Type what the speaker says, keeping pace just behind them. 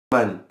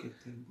Man,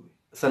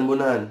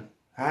 sanibonani.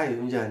 Hayi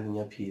unjani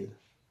ngiyaphila.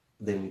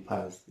 Then we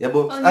pass.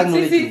 Yabo,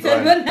 acknowledge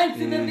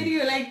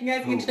video like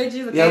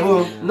introduce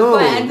yabo, no.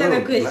 Answer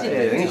the question.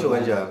 Ngisho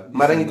kanjalo.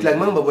 Mara ngithi like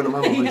mangibabona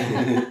mama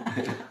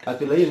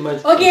aphila yini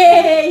manje?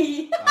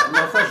 Okay.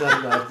 Masaza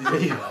ngathi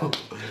leyo.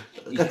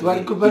 Kathi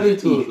balikhuluma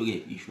lethu.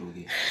 Okay.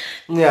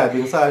 Yeah,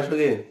 bengisasho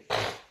ke.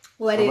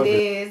 What it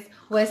is,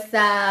 what's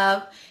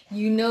up,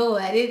 you know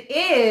what it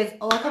is.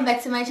 Welcome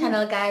back to my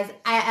channel, guys.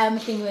 I am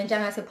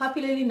Mahlengi, so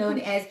popularly known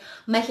as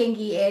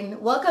Mahlengi, and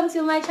welcome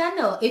to my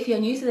channel. If you're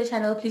new to the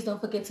channel, please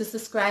don't forget to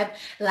subscribe,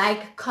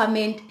 like,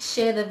 comment,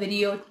 share the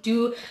video,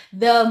 do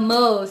the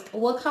most.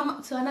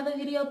 Welcome to another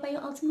video by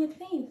your ultimate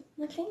fave,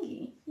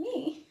 Mahlengi,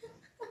 me.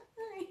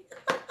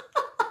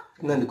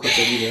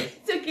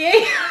 It's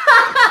okay.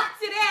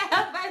 Today I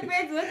have my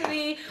friends with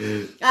me.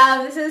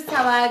 This is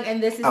Tawag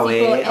and this is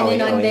Siko.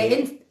 And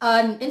then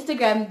on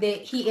Instagram,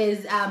 he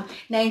is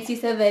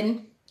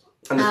 97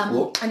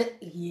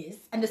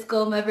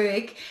 underscore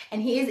Maverick,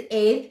 and he is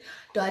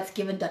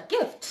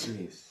 8.given.gift.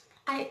 Yes.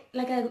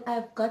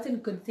 I've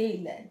gotten good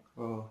saying that.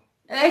 Oh.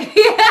 I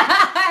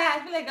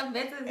feel like I'm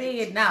better saying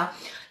it now.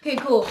 Okay,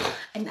 cool.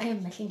 And I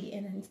am Mahlengi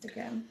on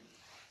Instagram.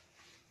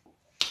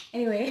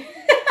 Anyway.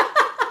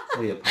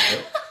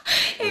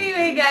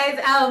 Anyway, guys,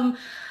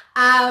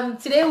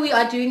 today we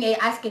are doing a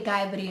ask a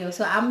guy video.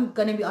 So I'm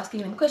gonna be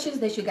asking them questions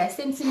that you guys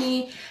sent to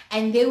me,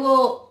 and they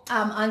will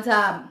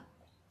answer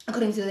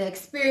according to their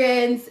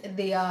experience,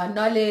 their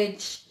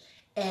knowledge,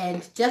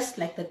 and just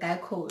like the guy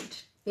code.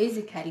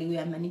 Basically, we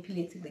are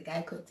manipulating the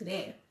guy code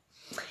today.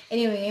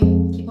 Anyway,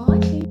 keep on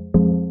watching.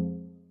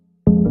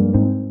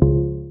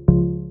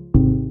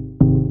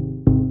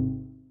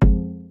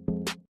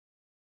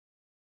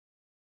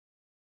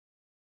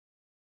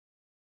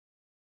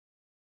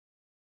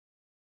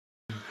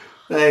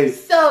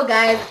 Nice. So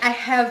guys, I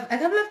have a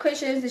couple of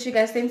questions that you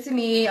guys sent to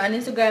me on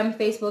Instagram,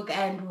 Facebook,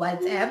 and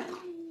WhatsApp.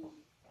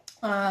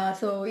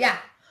 So yeah,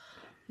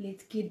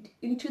 let's get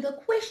into the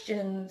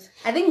questions.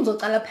 I think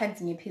ngizocala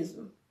phansi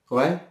ngiphezulu.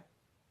 Why?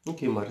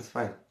 Okay, but it's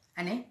fine.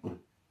 Ane?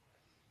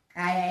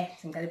 Aye,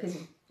 ngicala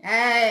phezulu.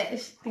 I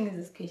think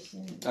this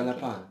question. Ngicala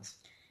phansi.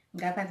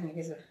 Ngicala phansi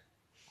ngiphezulu.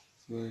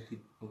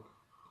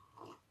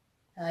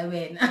 I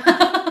win.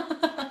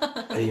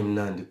 I am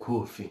Nandi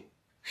coffee.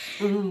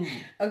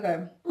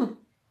 Okay.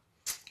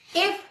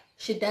 If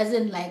she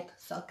doesn't like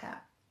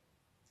soccer,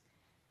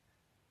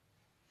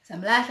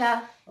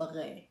 samlahla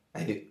okay.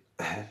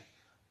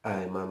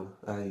 Ay mama,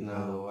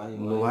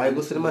 why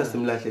go cinema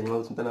simlahle nxa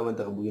uthi umntana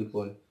abantu akabukela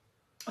ibhola.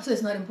 So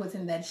it's not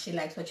important that she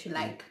likes what you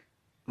like.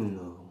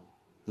 No.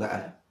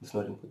 It's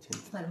not important.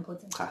 It's not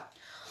important.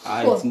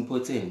 Cool. It's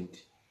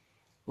important.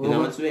 You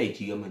know what's where I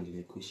kick manje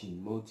le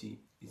question. Multi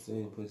it's so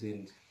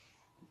important.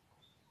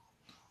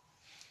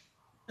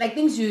 Like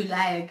things you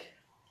like.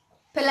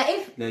 But like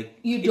if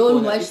you if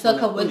don't watch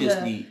soccer with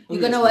you're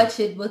gonna watch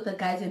it with the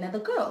guys and other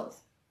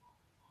girls.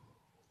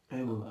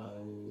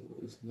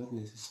 It's not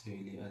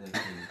necessarily other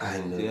girls.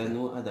 I know. There are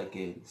no other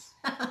girls.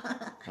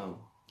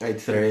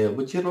 It's rare,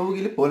 but you're not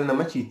really pulling a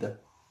machita.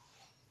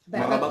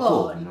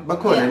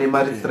 Bakhona ni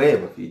mari it's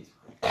rare,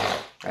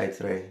 it's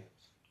rare.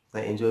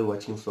 I enjoy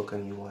watching soccer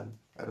in one.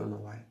 I don't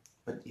know why,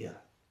 but yeah.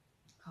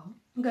 Oh,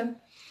 okay.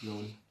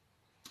 No.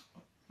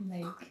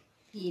 Like,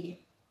 yeah.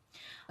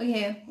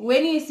 Okay,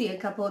 when you see a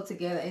couple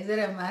together, is it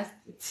a must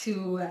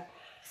to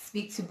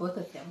speak to both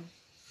of them?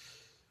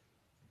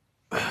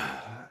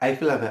 I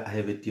feel like I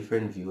have a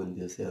different view on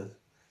themselves.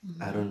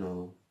 I don't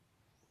know.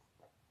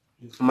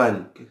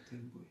 Man,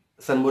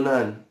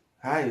 sanibonani.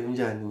 Hayi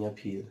unjani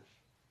ngiyaphila.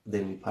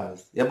 Then we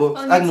pass. Yabo,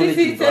 acknowledge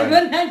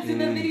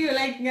the video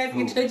like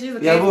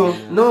introduce. Yabo,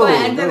 no.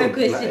 Answer the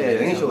question.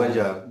 Ngisho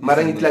kanjalo.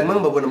 Mara ngithi like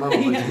mangibabona mama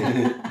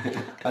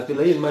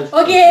aphila yini manje?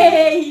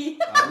 Okay.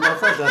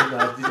 Masaza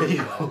ngathi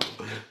leyo.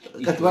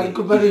 Kathi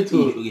balikhuluma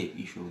lethu. Okay.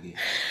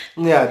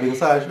 Yeah,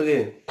 bengisasho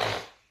ke.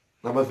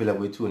 Ngabavela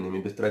kwethu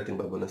nemi bestrading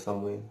babona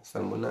somewhere.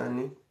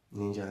 Sanibonani,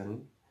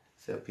 ninjani?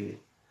 Siyaphila.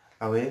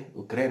 Awe,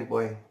 grand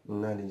boy,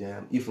 mnandi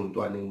njani? If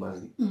umntwana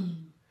engimazi.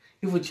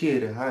 If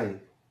uchere, hi.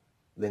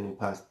 Then we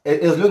pass.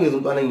 As long as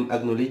umntwana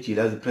acknowledge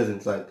as the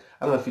present side,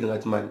 angafeel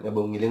ngathi man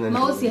yabo ngilengani.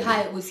 Mawusi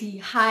hi, usi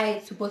hi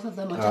to both of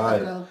them or just the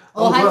girl.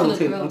 Or hi to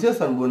the girl. Ngithe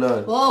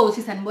sanibonani. Oh,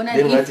 usi sanibonani.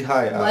 Then ngathi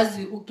hi.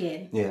 Wazi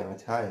again. Yeah,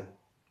 ngathi hi.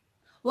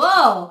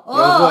 Whoa.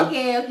 Oh,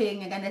 okay. I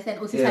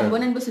understand. Usi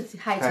sanibonani bese usi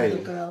hi to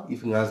the girl.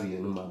 If ngazi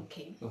yena mama.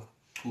 Okay.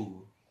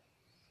 Cool.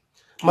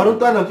 Mara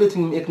umntwana mfethu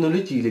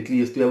ngim-acknowledge at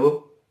least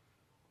yabo.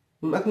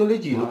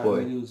 Acknowledge no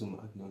boy.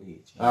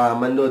 Acknowledge.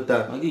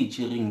 Mandoda.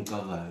 Ngichere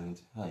ngicabanga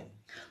ngithi hi.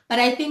 But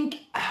I think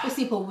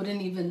Usipo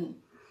wouldn't even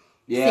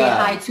say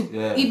hi to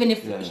even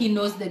if he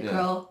knows the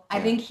girl.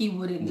 I think he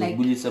wouldn't like.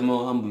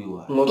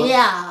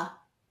 Yeah,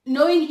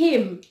 knowing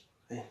him.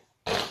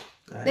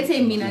 Let's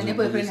say me and my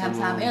boyfriend have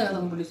time. I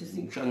don't believe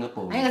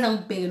Oh,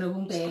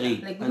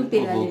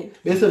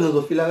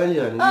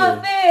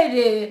 fair.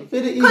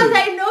 Because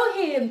I know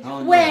him.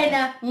 When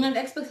I'm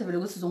expecting to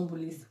go to some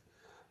police.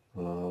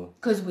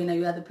 Because when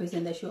you are the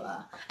person that you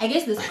are. I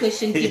guess this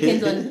question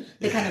depends on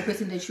the kind of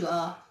person that you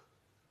are.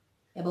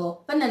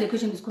 Yabo, fanele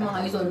question isikhuluma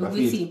ngayo izolo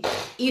ukuthi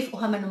if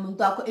uhamba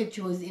nomuntu wakho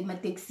eJozi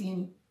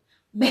emateksini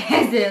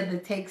beze the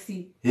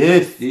taxi.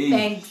 Yes.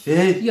 Thanks.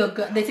 Yes. Your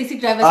girl, the taxi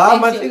driver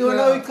Manje thanks your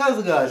wena girl.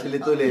 uyichaza kahle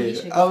lento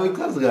le.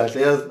 Awuyichazi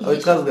kahle, yazi,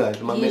 awuyichazi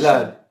kahle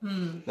mamelani.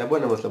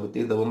 Nabona maslabo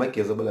taxi labo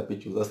mageza balapha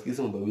eJozi,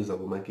 asikisi ngibabiza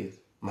abo mageza.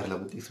 Mara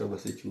labo taxi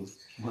baseJozi.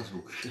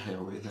 Mazokushaya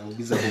wena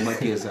ubiza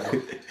bomageza.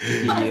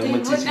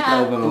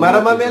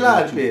 Mara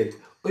mamelani phela.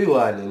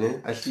 Uyiwane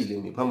ne ahlile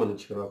mi phamba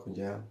nochira wakho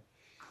njalo.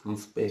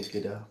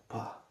 Umspeke da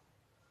pa.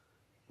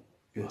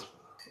 Yo.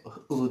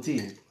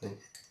 Uzothini?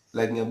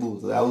 Like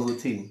ngiyabuza,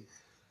 awuzothini?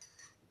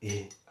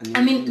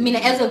 I mean,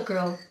 as a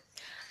girl,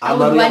 I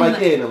would Amaru want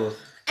yabakena mos.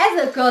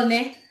 as a girl,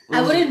 ne,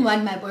 I wouldn't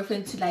want my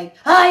boyfriend to like,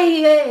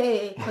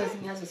 hey, because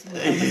me as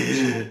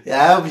a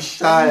Yeah, I'm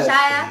shy. Rest,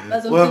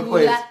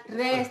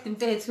 rest.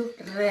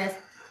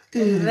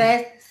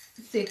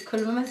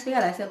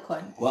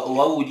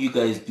 What would you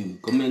guys do?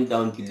 Comment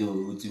down below.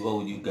 What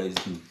would you guys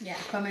do? Yeah,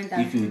 comment down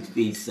if you would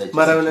face such a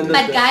But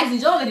situation.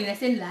 guys, you already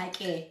listen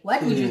like,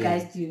 what would you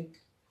guys do?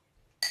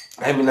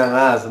 I mean,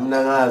 azi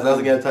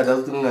ngiyathanda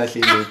ukuthi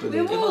ngingahleli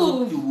We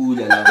move.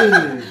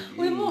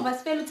 We move.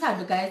 Asifela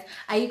uthando, guys.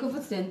 Ayikho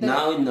futhi sento.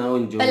 Now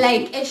nje. But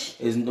like, ish.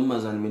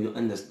 Ezintombazane kumele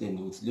understand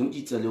ukuthi lo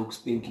mtitsa lo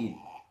kuspenkile.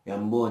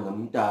 Yambona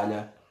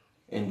umdala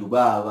and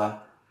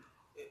ubaba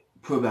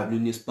probably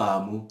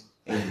unesibhamu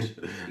and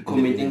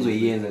i-comment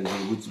engizoyenza nje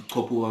ukuthi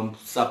uchopho wami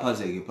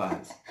saphazeke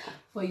phansi.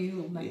 For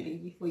you, my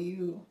baby, for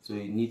you. So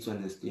you need to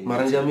understand.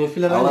 Mara nje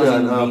ngiyafila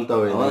kanjani after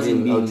wena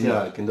awuthi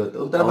yakhe ndoda.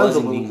 Umntana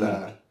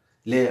bazobungza.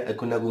 Le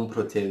akhona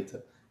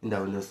kumprotector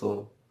indaweni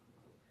so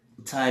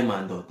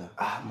Time ndoda.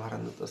 Mara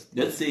ndoda.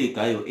 Let's say a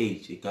guy your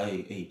age.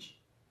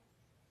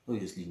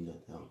 Obviously not.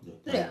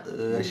 Yeah.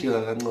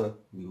 Ashika kancane.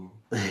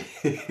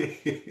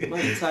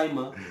 My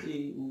timer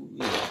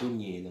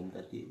uyashonyela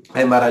mntati.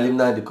 Hayi mara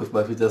limnandi because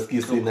bafitha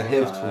skisi na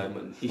have to.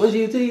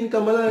 Manje uthi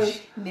igama la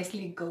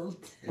Nestle Gold.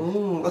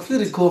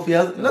 Actually coffee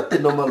not the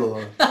normal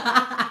one.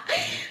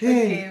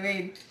 Okay,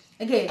 wait.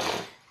 Okay.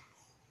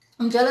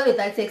 I'm jolly with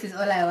that sex is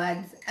all I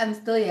want. I'm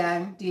still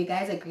young. Do you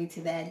guys agree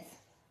to that?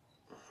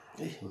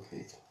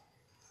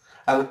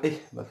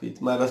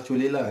 Bafit mara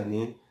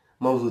sijolelani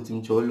mawuzothi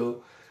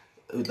mjolo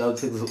without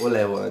sex is all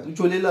I want.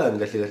 Ujolelani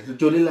kahle kahle.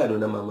 Ujolelani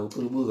na mama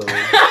ngicela ubuza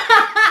wena.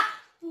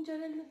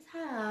 Mjolelo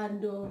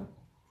uthando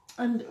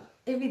and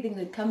everything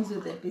that comes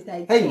with it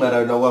besides. Hey mara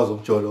wena wazi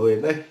umjolo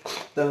wena.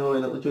 Tanga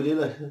wena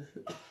ujolelani.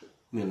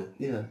 Mina.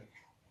 Yeah.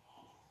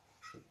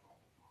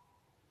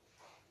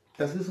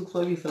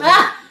 Kasisukuswabisa.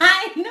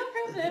 No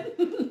problem.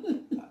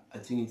 I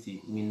think it's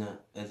Mina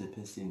as a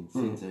person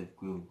since I've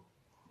grown.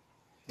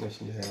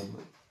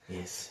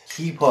 Yes.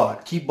 Key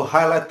part.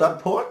 Highlight that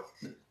part.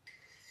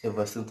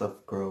 Ever since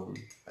I've grown.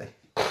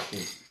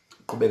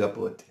 Kubeka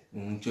pot.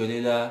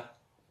 Jolela.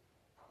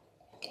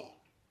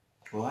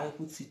 Why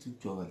put it to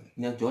Jola?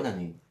 Jola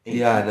name.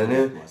 Yeah,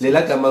 nane.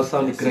 Lela kama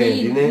sound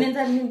grand,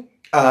 ne?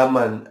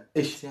 Man.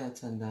 Ish.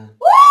 That's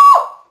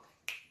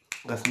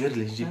not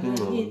relationship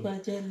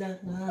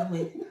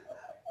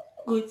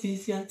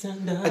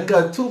I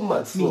got too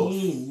much sauce.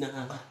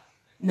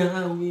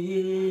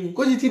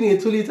 What do you think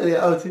it's 2 liters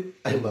out?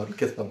 I'm about to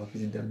kiss my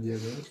face damn year.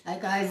 Hi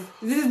guys,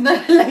 this is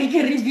not like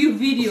a review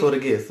video.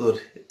 Sorry.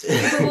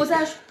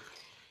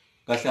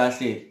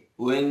 Kahle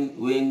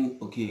when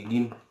okay,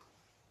 Gim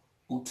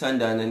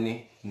uthandana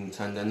ne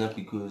ngithandana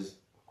because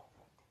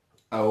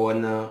I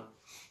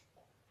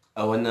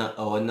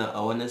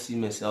wanna see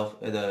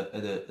myself at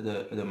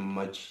a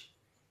much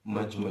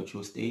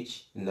mature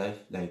stage in life,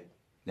 like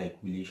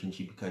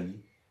relationshipically,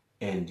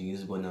 and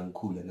I'm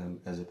cool and I'm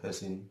as a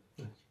person.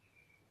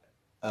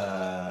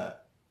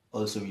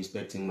 Also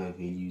respecting my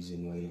values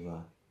and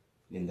whatever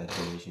in that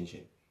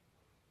relationship.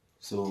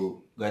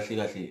 So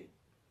gahle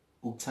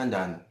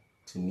ukuthandana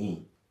to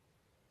me,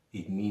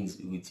 it means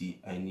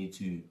I need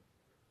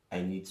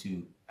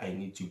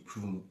to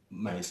prove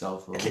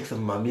myself wrong.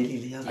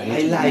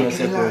 I like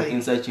myself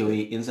in such a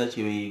way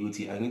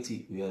I need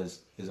to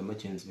there's a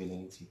much chance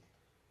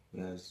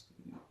whereas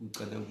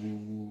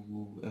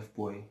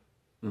F-boy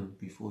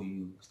before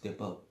you step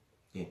up.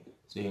 Yeah.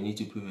 So you need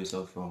to prove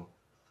yourself wrong.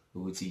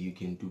 You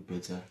can do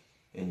better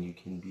and you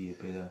can be a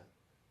better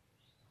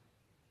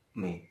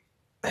man.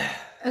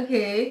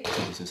 Okay.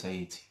 To the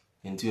society.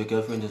 And to your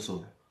girlfriend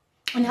also.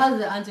 And how's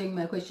that answering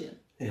my question?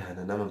 Yeah,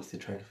 and now I'm still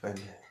trying to find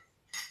it.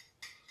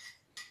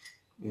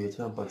 We were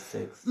talking about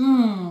sex.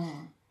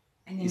 And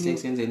then Is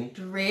sex any?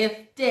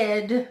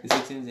 drifted. Is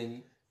sex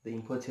any? The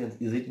importance,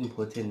 is it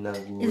important now?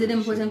 Is it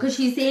important? Because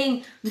she's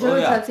saying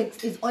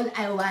sex is all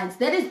I want.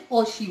 That is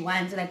all she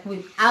wants. Like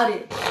without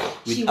it.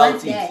 She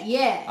wants that.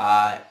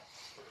 Yeah.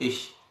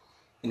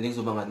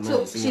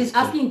 So she's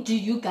asking, do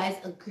you guys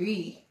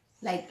agree?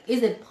 Like,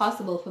 is it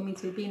possible for me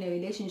to be in a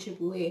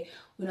relationship where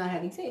we're not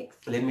having sex?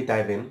 Let me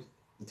dive in.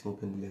 It's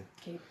open there.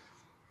 Okay.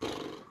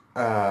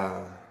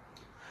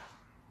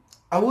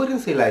 I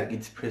wouldn't say like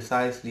it's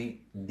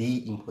precisely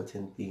the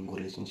important thing in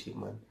relationship,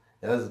 man.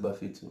 That's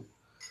Buffy too.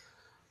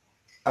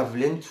 I've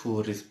learned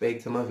to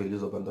respect some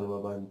values of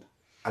abantu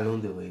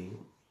along the way.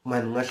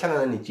 Man,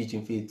 ungahlangana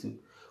ne-teaching fethu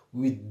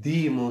with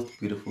the most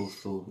beautiful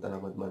soul that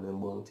I'm at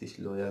Manembong Tish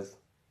lawyers.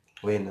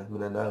 When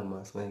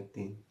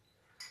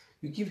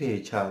you give her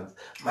a chance.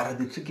 But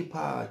the tricky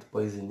part,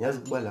 poison, yes,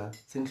 Bala,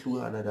 Saint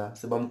Luanada,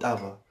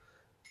 Sebamtava.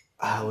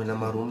 Wena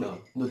marume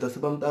ndoda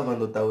sebamtava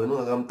ndoda wena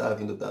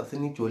ungakamtavi ndoda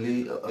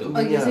senijole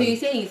Okay, so you're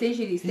saying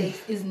essentially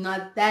sex is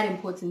not that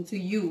important to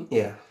you.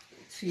 Yeah.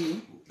 To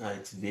you.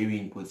 It's very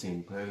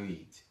important.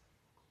 Priority.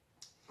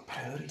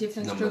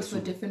 Different strokes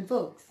for different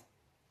folks.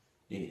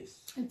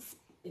 Yes.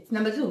 It's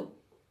number 2.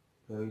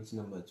 Priority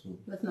number 2.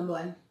 What's number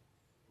 1?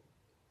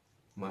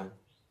 Man,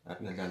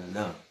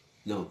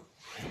 love.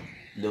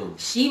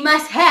 She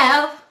must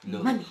have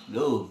Love. money.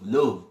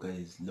 Love,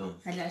 guys, love.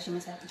 She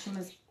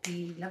must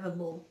be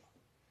lovable.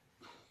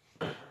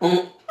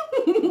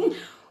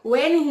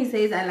 When he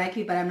says I like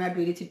you but I'm not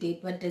ready to date,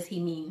 what does he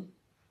mean?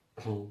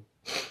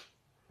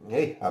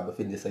 Hey, habe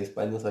finde sa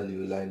Spanish sa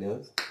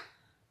liners.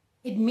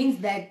 It means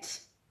that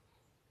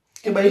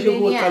yeah.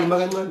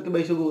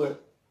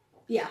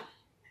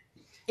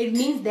 It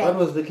means that what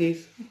was the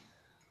case?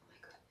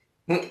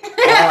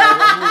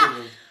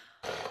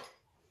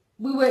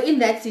 we were in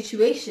that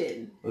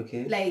situation.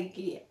 Okay.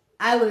 Like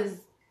I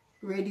was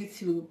ready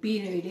to be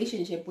in a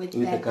relationship with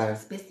that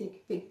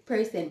specific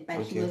person,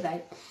 but he was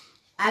like,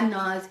 I'm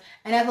not,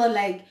 and I felt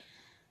like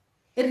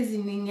it is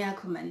in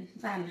man.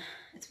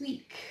 It's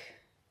weak.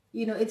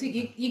 You know, it's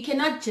weak. You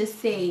cannot just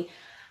say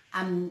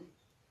I'm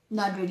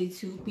not ready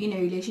to be in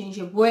a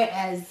relationship,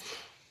 whereas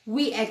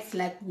we act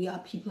like we are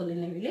people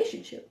in a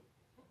relationship.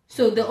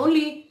 So the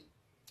only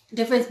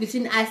difference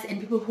between us and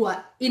people who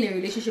are in a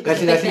relationship is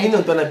the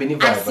fact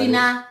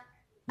that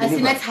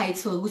Asina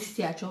title,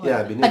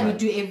 but we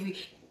do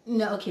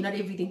not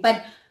everything,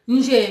 but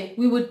we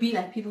would be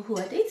like people who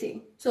are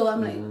dating. So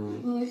I'm like,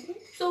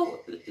 so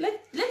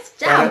let's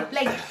jump.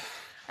 Like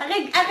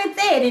I can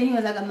say it, and he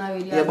was like, I'm not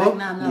ready. I was like,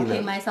 nah, I'm not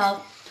playing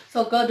myself.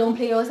 So girl, don't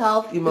play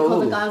yourself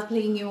because the guy's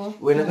playing you.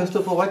 When first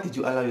of all, what did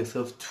you allow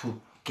yourself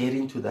to get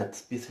into that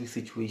specific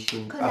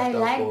situation? Because I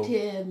liked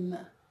him.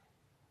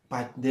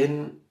 But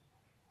then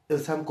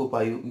some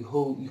couple you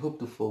hope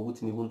to fall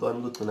with me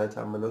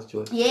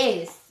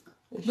Yes.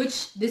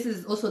 Which this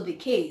is also the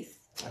case.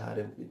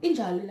 In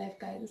Jalo life,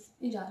 guys.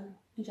 In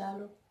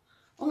Jalo.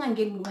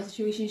 Ungangeni in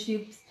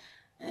situationships.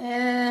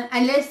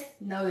 Unless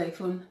now you're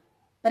phone.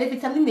 But if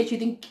it's something that you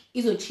think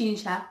is a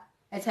change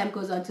as time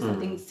goes on to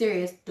something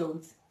serious,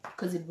 don't.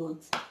 Because it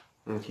won't.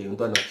 Okay, you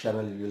don't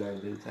channel you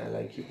like this. I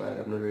like you, but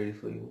I'm not ready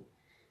for you.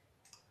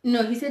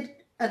 No, he said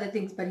other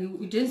things, but he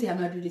didn't say I'm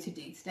not ready to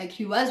date. Like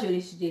he was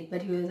ready to date,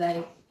 but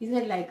he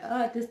said like,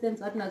 oh, distance,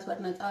 whatnot.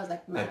 I was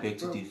like, nah, I beg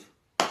to differ.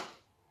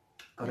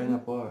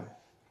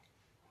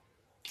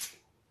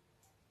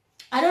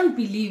 I don't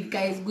believe,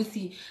 guys,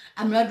 Gucci,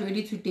 I'm not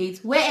ready to date.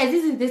 Whereas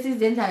this is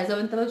the entire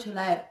 7th of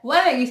July.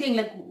 What are you saying?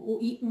 Like,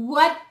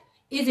 what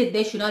is it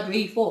that you're not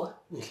ready for?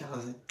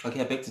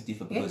 Okay, I beg to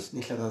differ because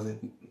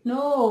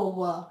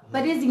no,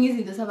 but this thing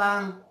isn't the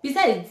savang.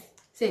 Besides,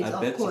 sex,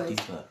 of course.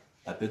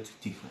 I beg to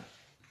differ.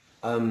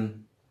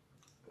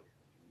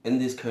 In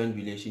this current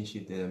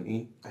relationship that I'm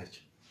in,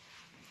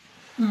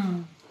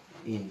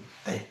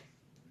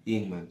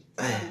 man.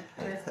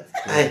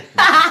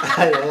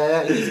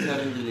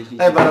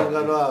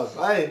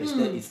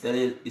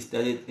 It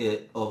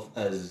started off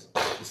as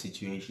a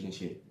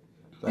situationship.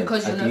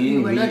 Because I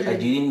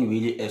didn't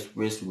really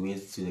express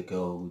words to the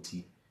girl,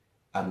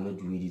 I'm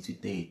not ready to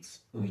date.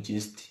 We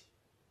just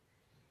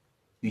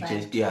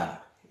yeah,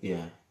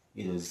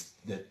 it was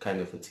that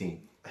kind of a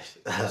thing.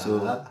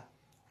 So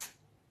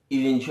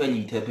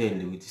eventually it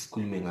happened with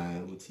school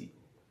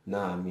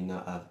now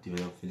I've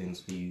developed feelings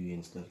for you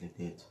and stuff like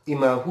that.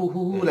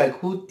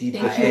 Who did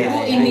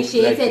who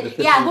initiated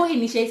who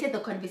initiated the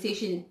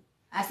conversation?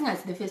 I think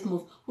that's the first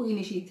move. Who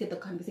initiated the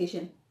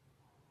conversation?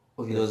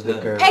 It was the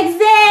girl.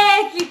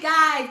 Exactly,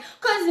 guys.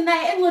 Because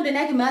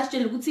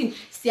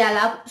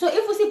so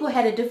if Usipo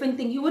had a different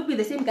thing, he would be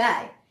the same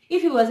guy.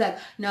 If he was like,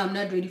 no, I'm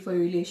not ready for a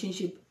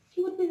relationship,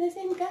 he would be the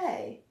same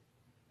guy.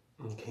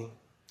 Okay.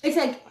 It's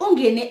like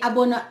ungene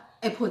abona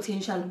a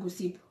potential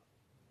Gusipo.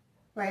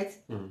 Right?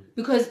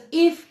 Because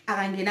if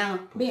that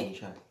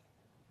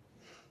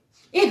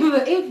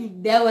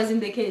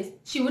wasn't the case,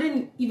 she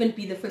wouldn't even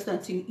be the first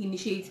one to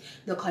initiate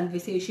the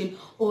conversation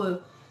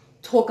or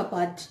talk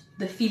about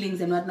the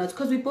feelings and whatnot,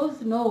 because we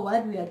both know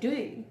what we are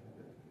doing.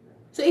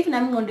 So if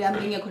I'm going to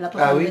being a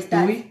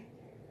collaborator,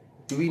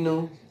 do we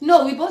know?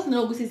 No, we both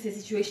know this is a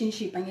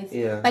situationship,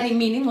 yeah. But in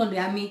meaning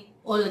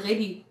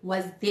already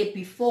was there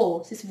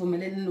before.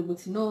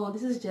 No,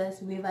 this is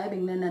just we're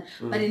vibing.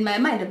 But in my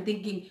mind, I'm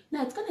thinking,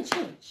 no, it's gonna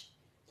change.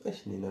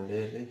 Yes.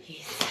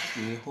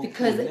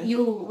 Because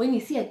when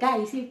you see a guy,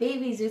 you see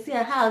babies, you see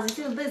a house,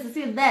 you see this, you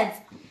see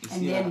that,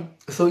 and then.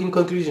 So in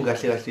conclusion,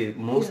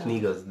 most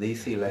niggas, they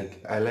say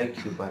like, I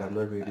like you, but I'm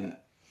not ready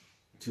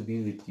to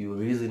be with you.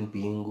 Reason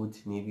being good,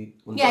 maybe.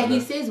 Yeah, he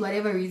says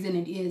whatever reason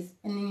it is,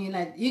 and then you're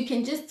like, you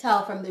can just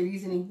tell from the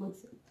reasoning.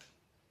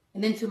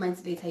 And then 2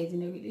 months later, he's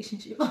in a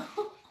relationship.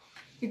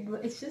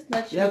 It's just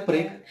not true. Yeah,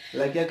 break.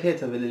 Like your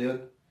kids have a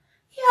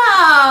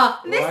Yeah,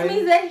 this Why?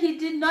 means that he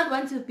did not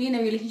want to be in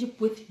a relationship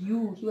with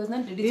you. He was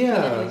not ready to be in a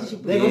Yeah, relationship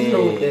with then you. what's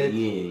wrong with that?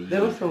 Yeah,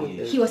 Then what's wrong with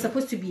yeah. that? He was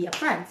supposed to be a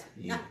friend.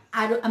 Yeah.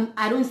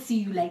 I don't see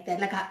you like that.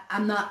 Like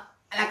I'm not.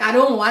 Like I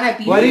don't want to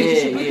be in Why a did-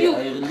 relationship with you.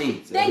 I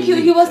relate. Thank you.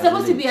 He was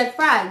supposed to be a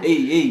friend.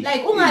 Hey.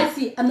 Like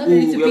I'm not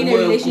ready to be in a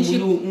relationship.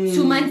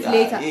 2 months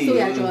later, so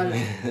yeah, John.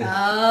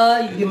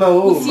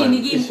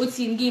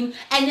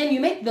 And then you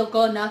make the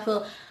girl now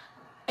feel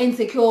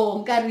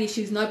insecure.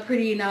 She's not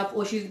pretty enough,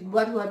 or she's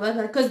what,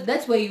 because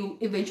that's where you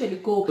eventually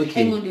go.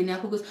 Okay. And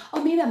goes,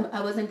 oh, maybe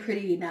I wasn't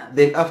pretty enough.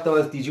 Then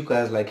afterwards, did you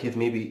guys like have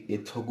maybe a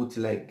talk with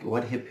like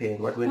what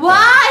happened, what went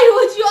Why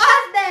would you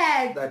ask that?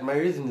 down? That my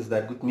reason is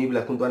that good maybe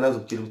like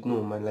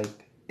no man, like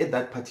at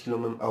that particular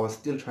moment I was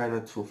still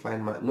trying to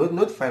find my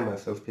not find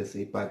myself per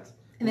se, but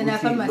And then I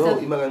found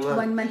myself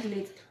 1 month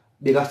later.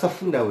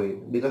 bekasafunda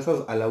wena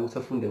bekasazala ukuthi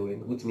afunde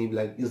wena ukuthi maybe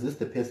like is this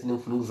the person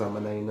engifuna ukuzama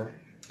naye na.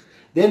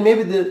 Then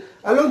maybe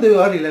along the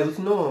way I realized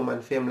no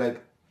man fam, like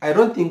I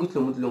don't think ukuthi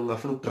lo muntu lo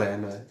ngafuna ukudrya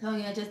naye. So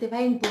you're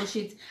justifying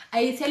bullshit.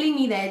 Are you telling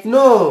me that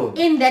No,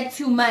 in that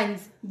 2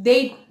 months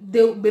they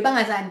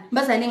bebangazani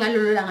bazane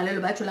ngalolo langa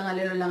lelo bajola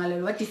ngalelo langa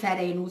lelo what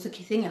decided yena ukuthi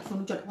okay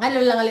sengiyafuna ujola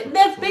ngalelo langa lelo.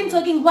 They've been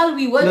talking while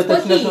we were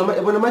talking.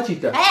 ebona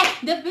machita.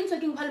 They've been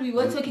talking while we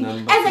were talking.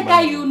 As a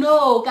guy, you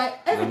know, guys,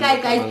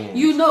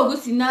 you know,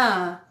 Gusi,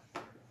 nah,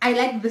 I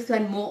like this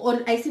one more,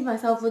 or I see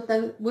myself with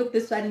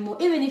this one more,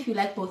 even if you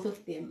like both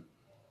of them.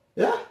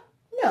 Yeah.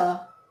 Yeah.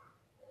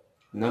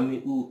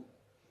 Nami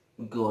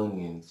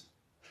going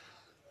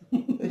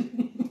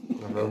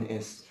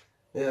S.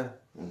 Yeah.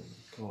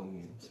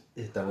 Going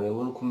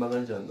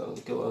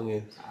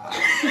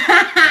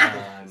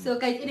So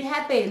guys,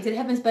 it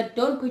happens, but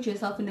don't put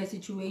yourself in a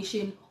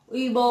situation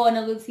like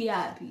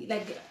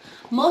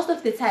most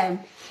of the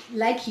time,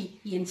 like he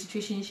in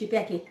situationship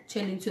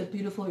turn into a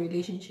beautiful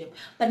relationship,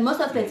 but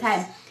most of the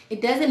time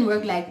it doesn't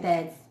work like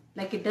that.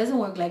 Like it doesn't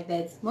work like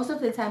that. Most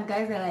of the time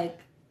guys are like,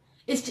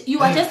 you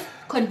are just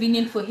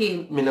convenient for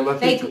him.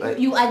 Like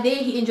you are there,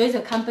 he enjoys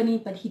your company,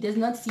 but he does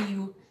not see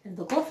you as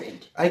the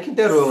girlfriend. I think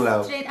they're wrong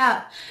now. Straight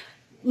up.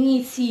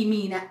 See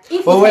me now.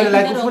 If but when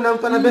like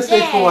best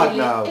straightforward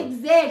now.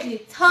 Exactly.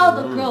 Tell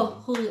the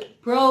girl,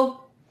 bro,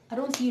 I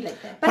don't see you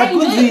like that. But I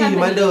enjoy your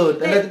company.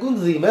 Like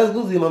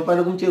kunzima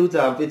mfana kumtshela ukuthi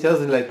amfethu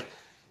yazi like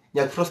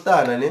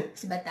ngiyakufrustana ne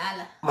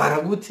sibadala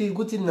mara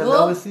kuthi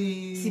nawe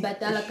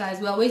sibadala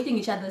guys, we are wasting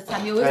each other's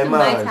time. You're wasting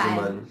my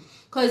time.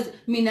 Because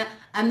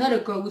I'm not a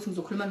girl with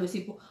ngizokhuluma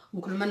noSipho,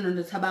 ngikhuluma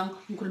noThabang,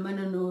 ngikhuluma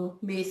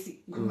noMessi,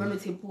 ngikhuluma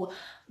noThepua.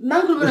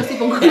 Mangikhuluma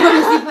noSipho, ngikhuluma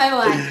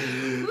noSiphayiwani.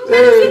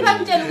 Mfethu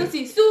ngitshela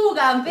ukuthi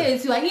suka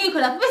mfethu angikho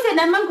lapho bese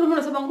nami mangikhuluma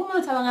noThabang, ngikhuluma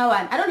noThabang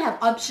ngawani. I don't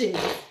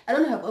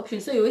have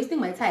options. So you're wasting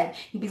my time.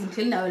 Ngibhizi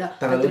ngihleli nawe la.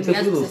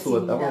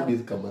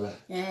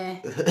 Yeah.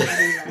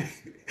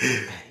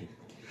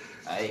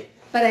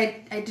 But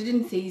I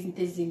didn't say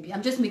Zimbi.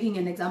 I'm just making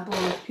an example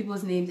of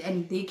people's names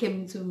and they came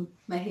into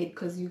my head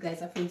because you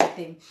guys are friends with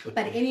them. Okay.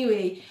 But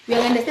anyway, we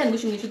understand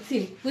what you should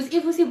say. Because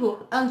if you see,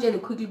 I'm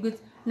just quickly good.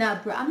 Nah,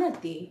 bro, I'm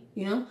not there.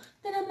 You know.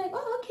 Then I'm like,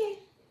 oh, okay.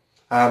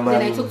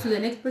 Then I talk to the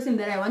next person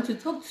that I want to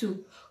talk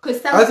to.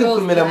 Because some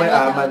girls,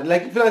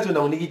 like if you want to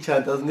know, you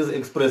chance as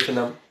express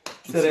them.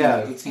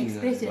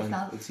 Express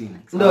yourself.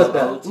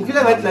 No, if you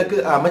like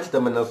much the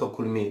man also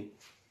cool me.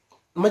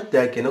 Much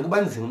that can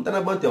ubanzima umntana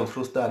abantu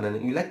yamfrustana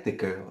and you like the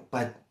girl,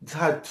 but it's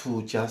hard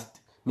to just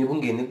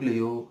ngibungene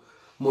kuleyo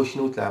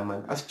emotional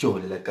drama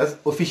asijole like as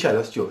official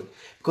asijole,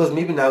 because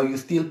maybe now you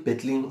still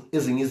battling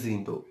ezinye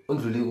izinto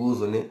ondlule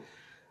kuzo ne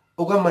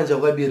okwamanje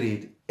akwabi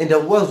ready, and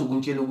akwazi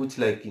ukumtshela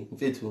ukuthi like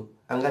mfethu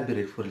angabi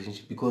ready for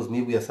relationship because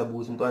maybe uyasaba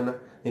ukuthi umntwana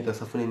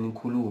engasafuna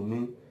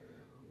nikhulume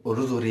or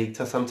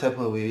uzoreact some type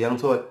of way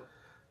yangithola.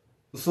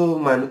 So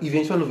man,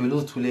 eventually we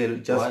lose to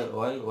just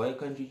why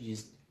can't you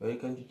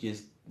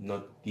just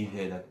not give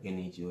her that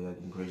energy or that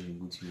impression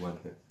which you want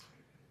her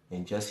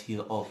and just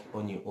heal off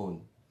on your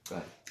own?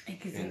 Right.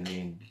 Exactly. And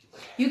then,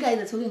 you guys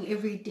are talking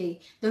every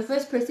day. The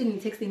first person you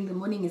text in the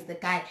morning is the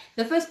guy.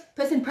 The first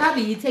person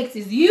probably you text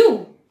is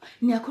you.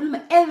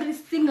 Niyakhuluma every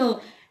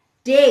single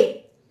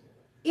day.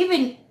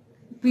 Even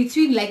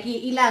between like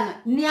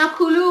ilanga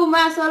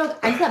niyakhuluma solo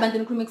ayisabantu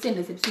nikhuluma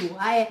kuseni sebusuku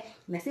hayi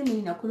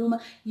nasemini nakhuluma.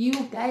 You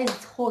guys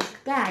talk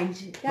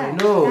kanje. I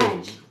know.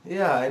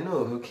 Yeah, I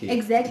know. Okay.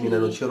 Exactly.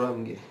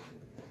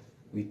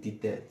 We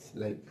did that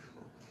like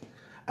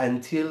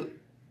until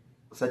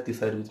such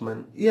decided with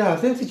man. Yeah,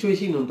 same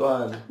situation on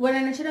one. When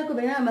I shut up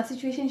about my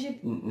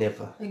situationship?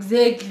 Never.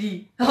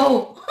 Exactly.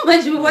 Oh,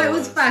 what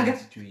was fag?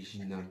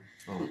 Situation now.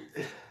 Oh,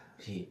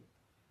 hey.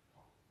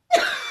 I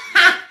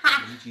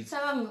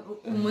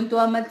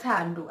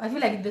feel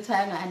like that's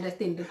why I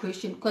understand the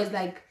question, because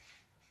like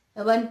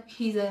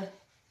he's a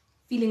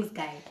feelings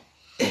guy.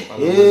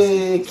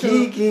 Hey,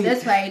 Kiki.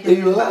 That's why do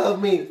you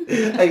love me?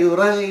 Are you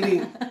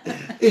riding?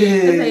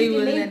 That's why you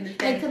will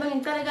understand.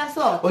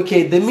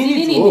 Okay, the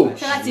minute.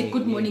 Say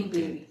good morning,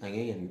 baby. I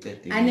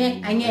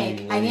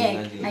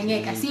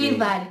see you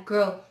bad,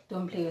 girl.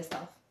 Don't play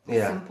yourself.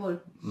 Yeah. Simple.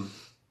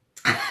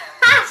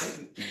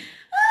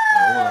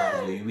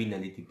 You win a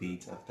little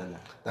debate after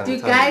that. Do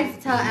guys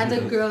tell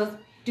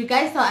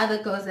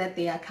other girls that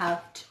they are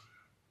cuffed?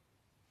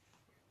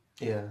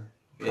 Yeah,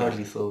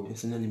 proudly so.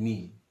 It's not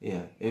me.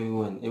 Yeah,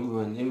 everyone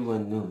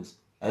knows.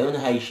 I don't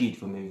hide shit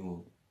from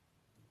everyone.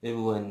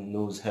 Everyone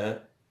knows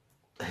her.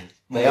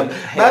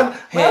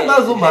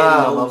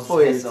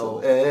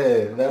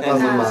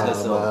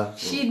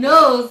 She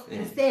knows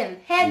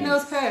herself. Head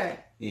knows her.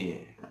 Yeah.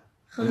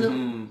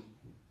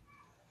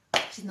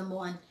 She's number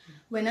one.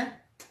 Winner?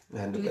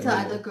 Do you I tell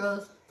other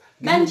girls?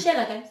 Man,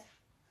 share guys.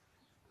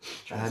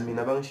 It's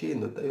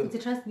You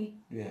trust me?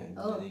 Yeah,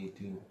 they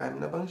do. I'm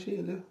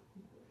nabangishilo.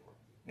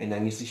 And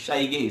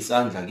angisishaye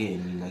isandla ke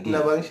mina ke.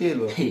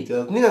 Nabangishilo.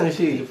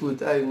 Ningangishilo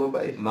futhi ayi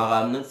ngoba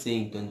Mara, I'm not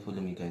saying don't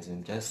follow me guys.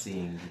 I'm just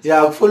saying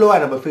yeah,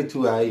 ukufollowana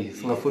bafethu hayi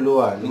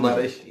singafollowana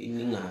mara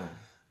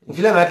I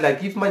feel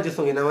like if man just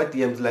in our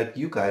DMs like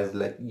you guys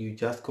like you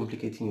just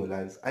complicating your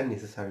lives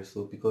unnecessary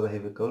so because I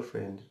have a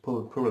girlfriend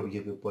probably you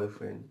have a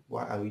boyfriend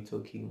why are we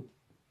talking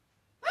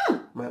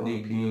my own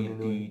opinion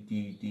do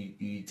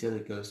you tell a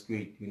girl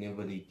straight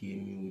whenever they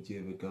DM you with you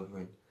have a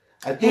girlfriend?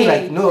 I think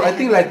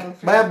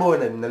like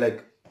bayabona mina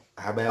like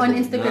on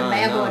Instagram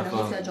bayabona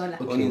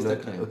on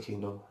Instagram. Okay,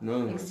 no.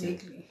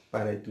 Exactly.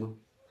 But I do.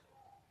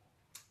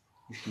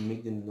 You should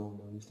make them know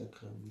on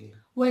Instagram. Yeah.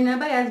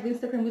 Whenever I have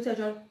Instagram with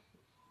your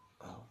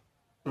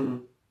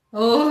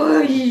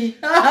Oh.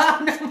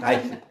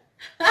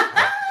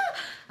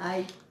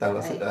 Ay.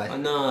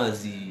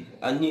 Anazi.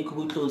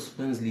 Anikho close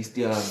friends list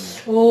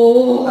yami.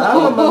 Oh.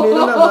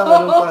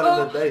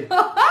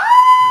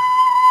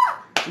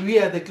 We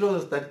are the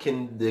closest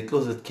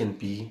can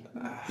be.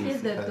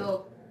 Here's the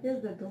door.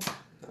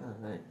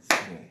 Nice.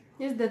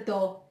 Here's the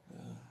door.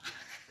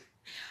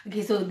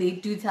 Okay, so they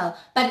do tell.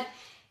 But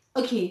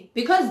okay,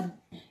 because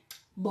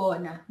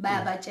bona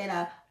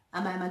bayabachela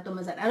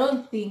amantombazana. I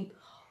don't think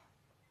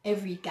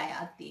every guy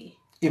out there.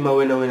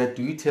 When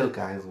do you tell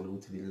guys when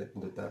to be like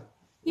that?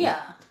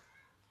 Yeah.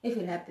 If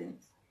it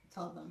happens,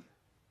 tell them.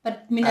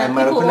 But people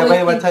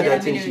always think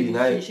that I'm in a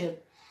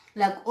relationship.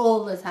 Like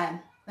all the time.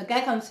 A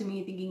guy comes to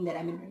me thinking that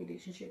I'm in a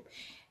relationship.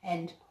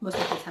 And most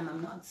of the time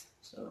I'm not.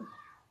 So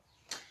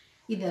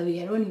either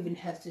way, I don't even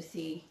have to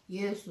say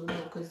yes or no.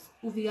 Because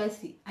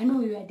I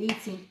know you are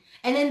dating.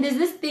 And then there's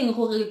this thing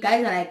where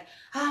guys are like,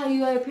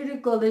 you are a pretty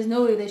girl. There's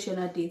no way that you're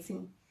not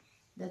dating.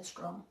 That's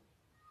wrong.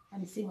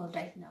 I'm single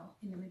right now.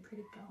 And I'm a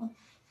pretty girl.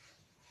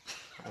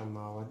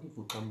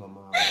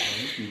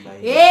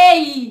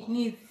 Hey,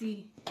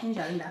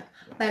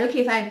 but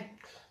okay, fine.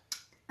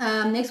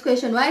 Next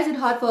question. Why is it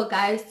hard for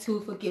guys to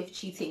forgive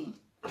cheating?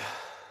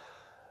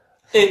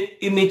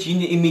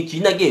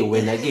 Imagine again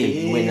when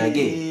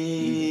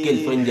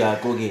girlfriend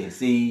yakho ke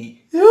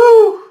say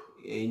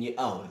enye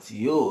out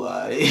yo I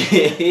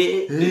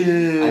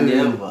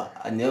never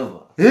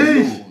no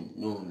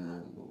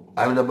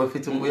I'm never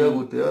fitting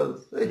with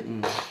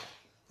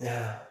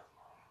yeah.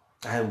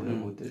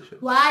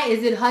 Why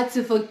is it hard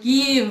to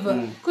forgive?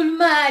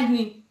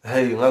 Kulmani.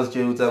 Hey,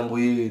 ngazitshela ukuthi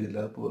angibuyeli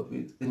lapho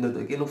bafethu.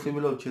 Indoda ke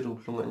nofemela utshela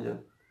ubuhlungu kanjani.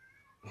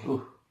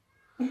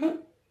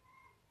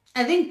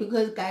 I think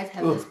because guys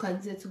have this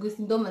concept ukuthi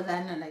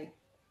intombazana like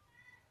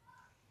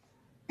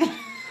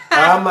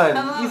man,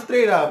 you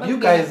straight up. You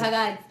guys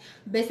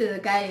best the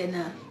guy and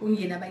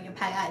ungena abanye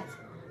phakathi.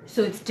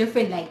 So it's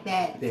different like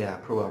that. Yeah,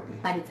 probably.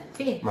 But it's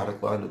unfair. Mara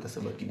kwanto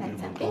tasebagibile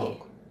umuntu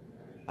wakho.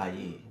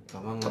 Aye,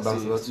 cabanga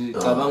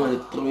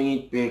throwing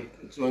it back.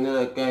 It's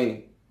another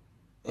guy.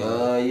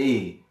 Yeah.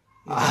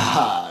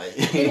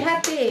 It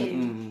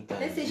happened.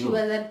 Let's say she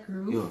was at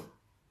group.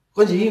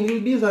 Because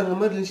these are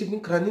relationship in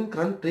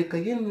grand break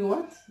again.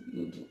 What?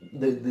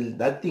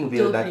 That thing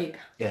deal breaker.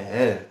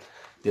 Yeah,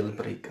 deal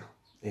breaker.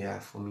 Yeah,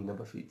 for me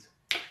number fit.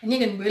 And you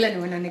can really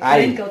when a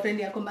current girlfriend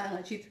you come back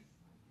and cheat.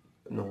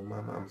 No,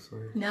 Mama, I'm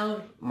sorry.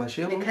 No.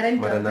 The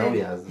current girlfriend.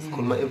 Yes, it's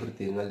called my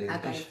everything.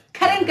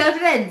 Current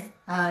girlfriends.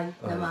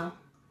 No.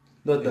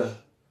 Not that.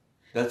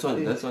 That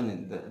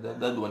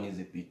one is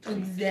a bit.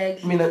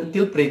 Exactly.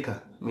 Deal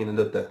breaker.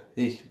 Not that.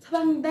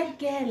 That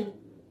girl.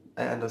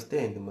 I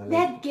understand, man.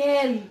 That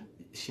girl.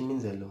 She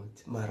means a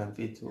lot.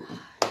 Maramfetu.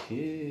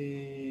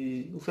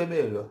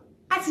 Ufebelo.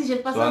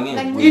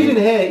 Even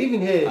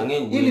her.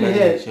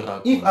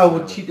 If I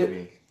would cheat,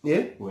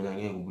 yeah. When I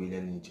get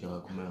willing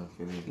to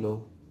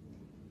no.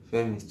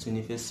 Fam is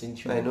 21st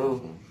century. I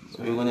know.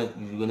 So you're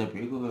gonna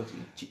break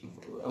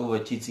over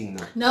cheating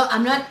now? No,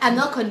 I'm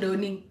not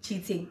condoning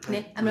cheating.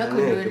 I'm not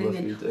condoning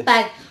it.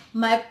 But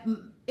my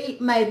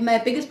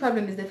biggest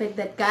problem is the fact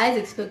that guys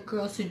expect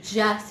girls to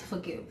just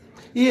forgive.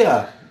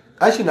 Yeah.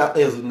 Actually, now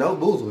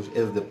those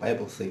as the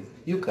Bible says,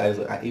 you guys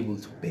are able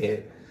to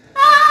bear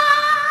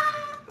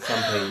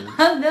something.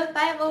 I'm the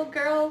Bible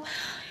girl.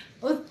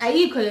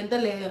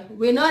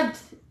 We're not.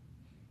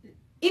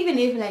 Even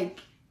if like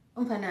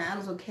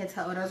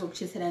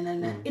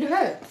it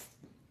hurts.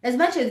 As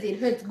much as it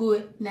hurts,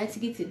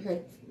 it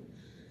hurts.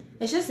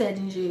 It's just that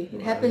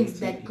it happens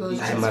that girls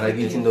just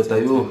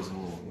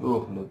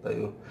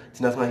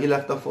heal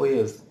after 4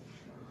 years.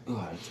 10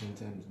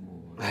 times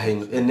more.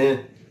 And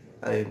then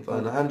I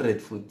found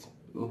 100 foot.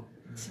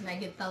 I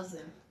get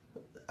 1,000.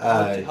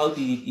 How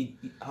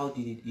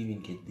did it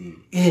even get there?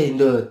 Eh,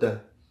 ndoda.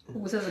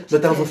 Ukusazokuchithela.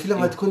 Ndoda ngizofila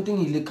ngathi konke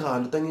ngilikhaya,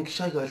 ndoda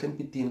ngikushaya kahle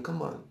empitini.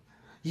 Come on.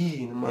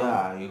 Yini mama?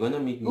 Yeah, you're gonna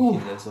make me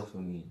feel less of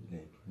me.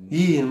 Like,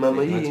 Yini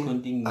mama, like, yini?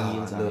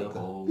 means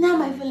Ndoda.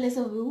 Now I feel less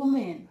of a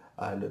woman.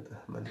 Ndoda,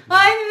 man.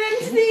 I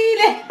didn't see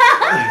it.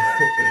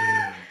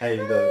 Hayi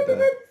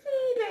ndoda.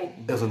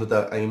 Yazo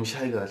ndoda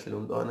ayimshayi kahle lo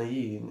mntwana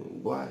yini?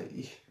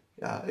 Why?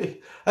 Yeah,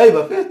 hey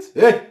bafethu,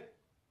 hey.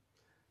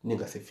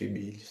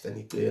 Ningasefibili,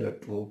 siyanicela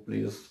tu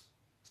please. Do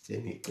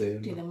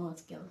Siyanicela. the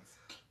most, girls.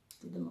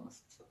 Do the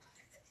most.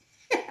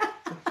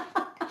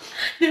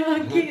 No,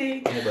 I'm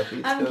kidding. Hey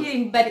bafethu. I'm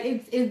kidding, but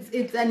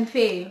it's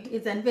unfair.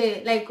 It's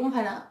unfair. Like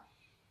umphana.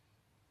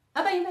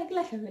 Aba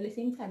yimakulahla vele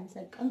same time. It's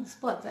like on the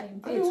spot.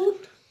 I'm fair.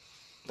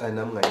 Hayi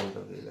nami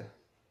ngayenza vele.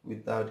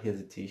 Without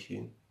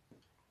hesitation.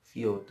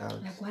 Fear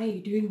doubt. Like, why are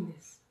you doing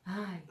this?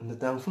 Hi.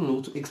 Ndoda ngifuna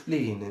ukuthi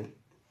explain.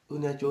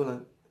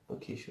 Uyajola.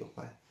 Okay, sure,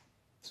 bye.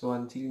 So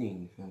until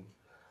nini, fam?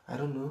 I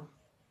don't know.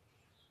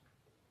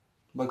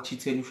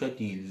 Bakuchithela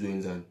ushadile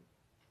uzwenzani?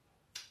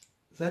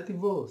 That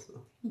divorce.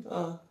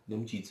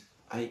 Nemchitha.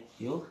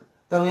 Yo.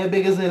 Tang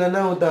uyabekezela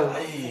nawe tang.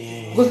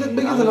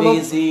 Kusebekezela baba.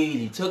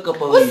 Bekezeli, talk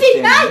about Usi,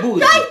 it. ay, no.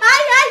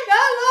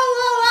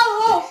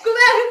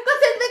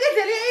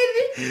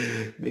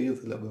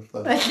 Bekezela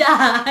bafana.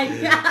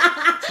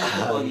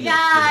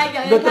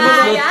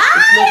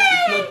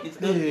 It's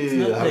not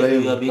like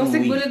you are being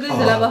weak.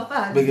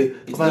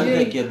 It's not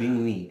like you're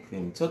being weak,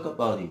 fam. Talk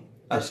about it.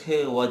 Ask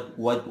her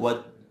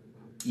what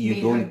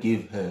you don't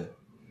give her.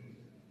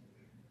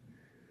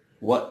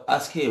 What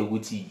ask her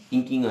ukuthi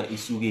inkinga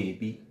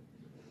isukepi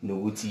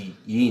nokuthi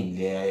yini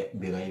le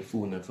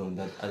bekayifuna from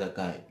that other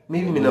guy.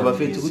 Maybe mina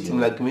bafethu ukuthi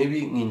like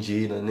maybe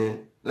nginjena ne.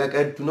 Like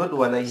I do not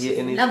want to hear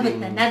anything. Love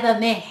with another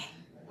man.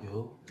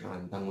 Yo.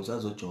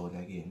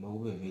 Angisazojola ke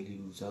makube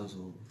vele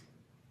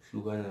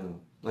usazohlukana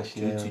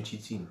Ngashiya. to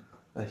cheating.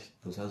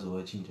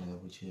 Usazowathinta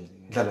lapho chela.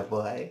 Dlala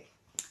boy.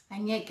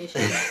 Angeke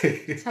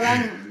shit.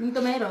 Sabang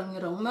into may wrong.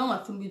 Uma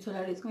ungafuni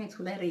ukuyitolerate,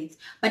 ungayitolerate.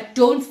 But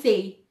don't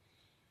say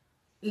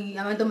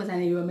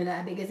amantombazane yomela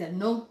abekezela.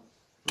 No.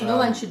 No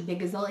one should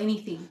begezel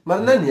anything.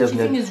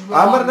 Cheating is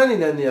wrong.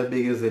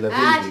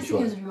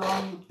 Cheating is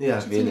wrong. Yeah,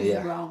 cheating really, is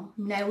yeah. wrong.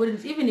 I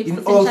wouldn't even if In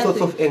it's all in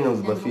sorts of Shadwin,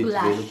 angles then bafethu.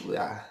 ulahle.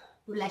 Yeah.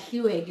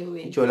 Ulahliwe ke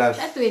wena. It's your last.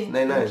 Shadwin,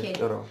 99. okay.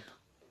 Euro.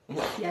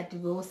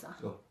 Siyadivorce.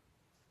 Oh.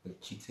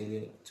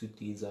 Cheated 2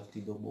 days after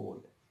the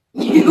ball.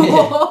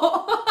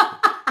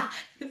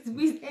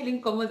 Sibuyisela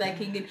inkomo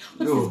zakhe ngini.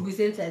 Uthi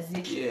sibuyisela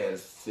sazithi.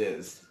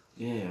 Yes.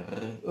 Yeah.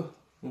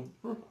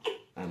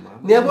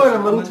 Niyabona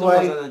mangithi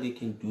why they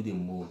can do the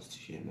most,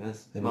 shit.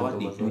 What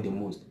they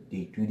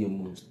do the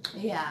most.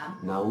 Yeah.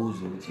 Now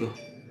uzwe ukuthi yo.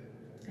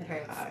 It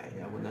hurts.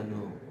 I wanna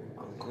know.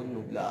 Angikhona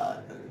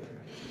ukulala.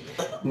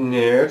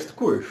 Next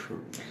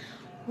question.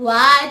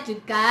 Why do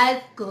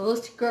guys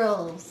ghost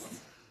girls?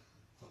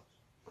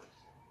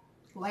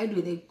 Why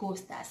do they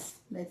ghost us?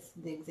 That's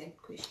the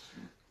exact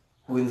question.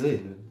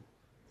 Wenzeni?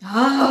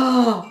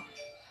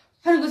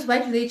 Why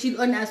do they cheat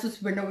on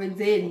us when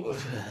wenzeni?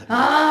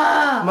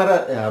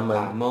 Mara yeah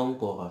man.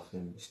 Mawungora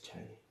fam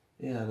isichayi.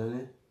 Yeah,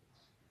 nani?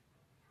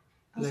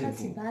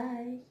 Awusathi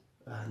bye.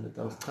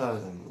 Ndoda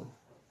usichaza ngo.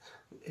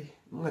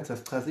 Ungathi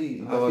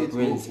asichazi Our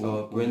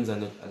brains are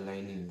not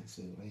aligning,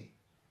 so right.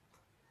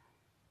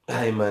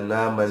 Hayi man.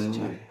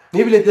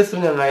 Maybe let us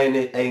ringa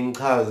ngaye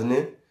ayingichazi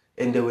ne.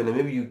 And then when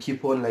maybe you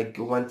keep on like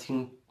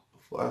wanting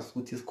for us to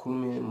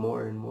sikhulume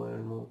more and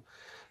more.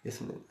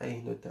 Yes,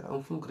 I know that.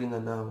 I'm from Gringa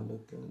now,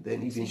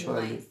 then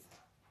eventually.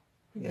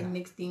 And then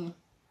next thing,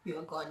 you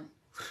are gone.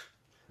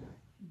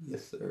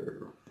 Yes,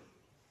 sir.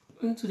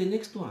 On to the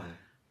next one.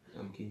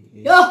 I'm kidding.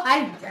 Yo,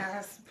 I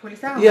just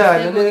police. Yeah,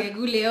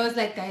 I was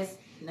like, guys,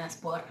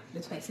 naspor.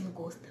 Let's find some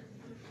ghost.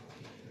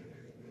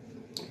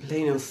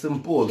 Plain and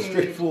simple,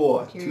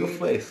 straightforward, to your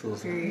face.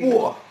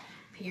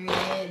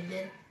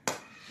 Period.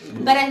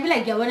 But I feel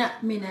like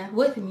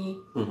with me,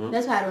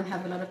 that's why I don't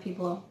have a lot of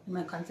people in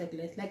my contact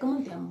list. Like,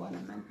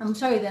 I'm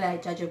sorry that I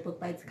judge a book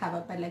by its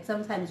cover, but like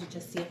sometimes you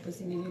just see a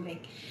person and you're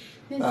like,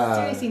 there's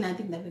seriously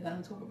nothing that we're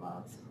gonna talk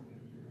about.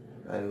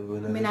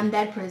 I'm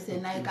that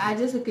person. Like, I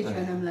just look at you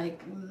and I'm like,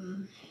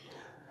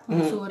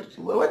 I'm sorry.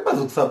 What was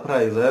the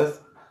surprise?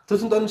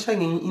 Just don't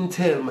shine in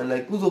intel, man.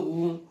 Like,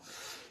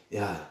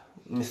 yeah.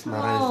 Miss Oh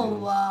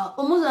wow!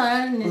 Almost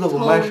guys,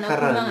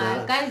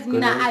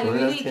 I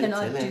really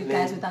cannot do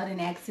guys without an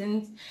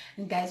accent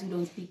and guys who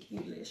don't speak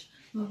English.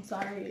 I'm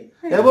sorry.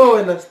 Yeah,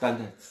 but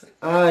Standards.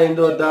 I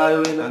know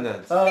that.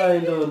 Standards. I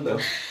know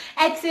that.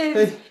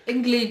 Accent,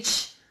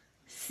 English,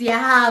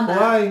 siyahamba.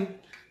 Why?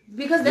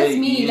 Because that's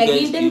me. Like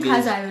guys- into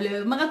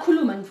chazayo,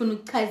 makakhuluma ngifuna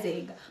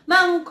ukuchazeka.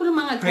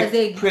 Mangikhuluma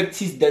ngachazeki.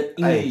 Practice that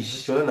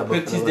English.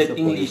 Practice that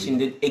English in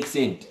that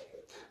accent.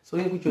 So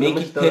Make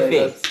it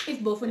perfect.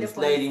 It's both on the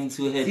Slide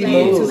into her Slide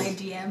into DMs. my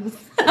DMs.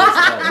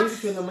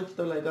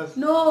 Like us.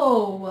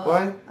 No.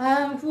 Why?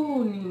 I'm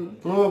funny.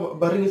 No,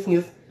 but is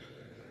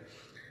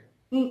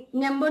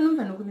Ngiyambona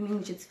umfana ukhuluma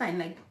English, it's fine,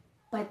 like,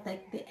 but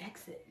like the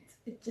accent.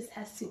 it just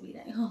has to be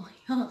like, oh my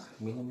god.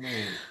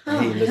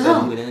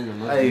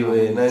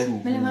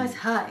 It's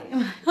high.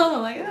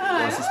 Oh my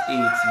god.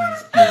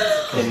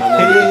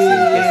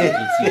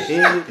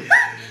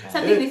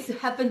 Something needs to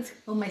happen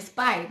to my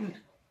spine.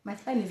 My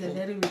spine is a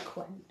very weak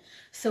one.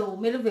 So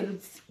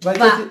English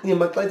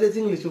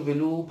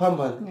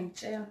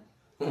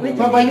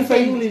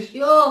English.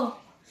 Yo.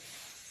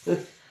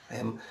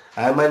 In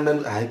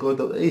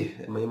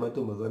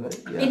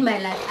my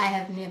life, I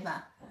have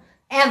never,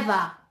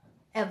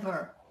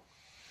 ever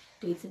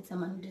dated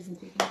someone who doesn't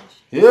speak English.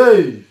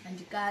 Yay! And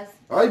you guys,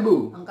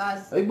 Aibu.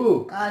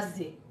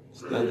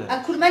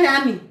 akhuluma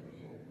nami.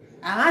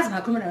 Angazi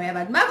ngakhuluma nawe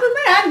abantu.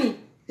 Makhuluma nami.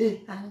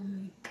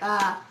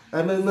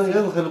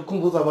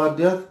 Ukukhumbuza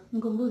abantu yazi.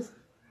 Ngikhumbula.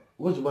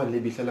 Konje uba le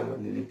bihlala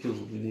ngaleli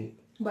phezulu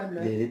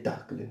le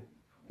dark le.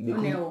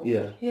 No.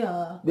 Yeah.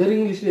 Yeah.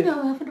 Very English le.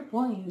 No, for the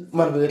boys.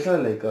 Mara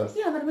behlala like us.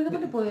 Yeah, but for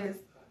the boys.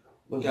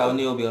 Yeah,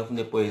 uneyobe from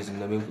the boys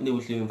mina bengifune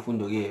kuhle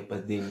imfundo ke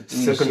but then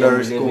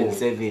Secondary school. level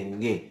 7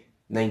 ke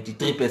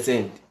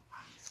 93%.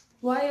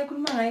 Why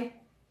akhuluma ngayo?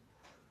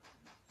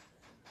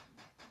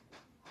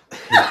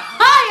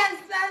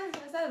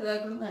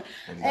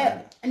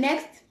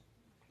 Next.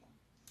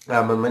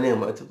 My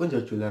name athi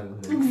konje Julian.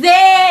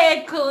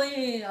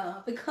 Exactly.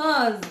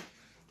 Because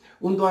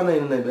Untwana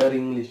yena very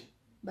English.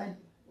 Bani.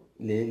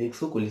 Le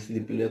kusugulisile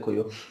impilo yakho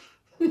yo.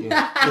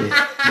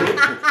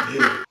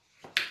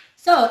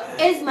 So,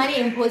 is money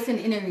important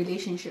in a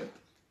relationship?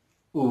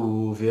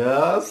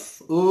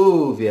 Obvious.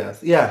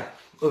 Yeah,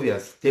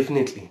 obvious,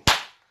 definitely.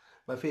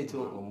 Bafethu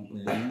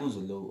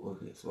Lembuzo lo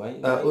obvious.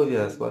 Why?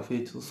 obvious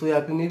bafethu. So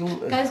yapi maybe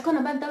Guys, khona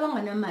abantu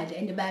abanganamali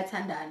and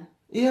bayathandana.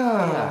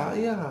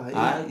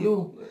 yeah.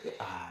 Yo.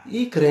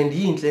 I-grand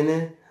yinhle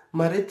ne.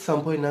 But at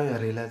some point now you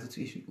realize that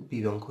you should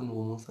be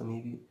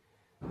maybe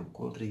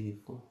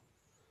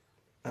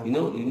You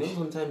know,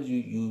 sometimes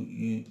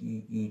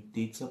you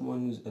date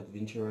someone who's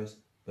adventurous,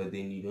 but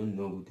then you don't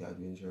know they're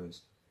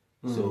adventurous.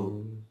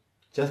 So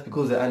just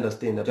because they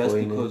understand that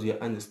because you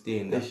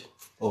understand that,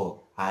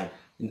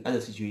 in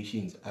other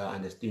situations I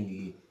understand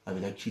you. I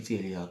mean, like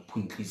cheating,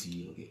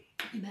 okay.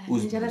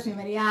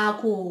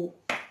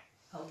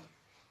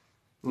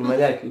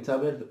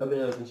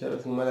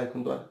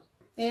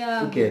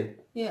 Yeah. Okay.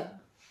 Yeah.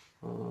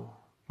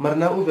 But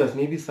now obvious,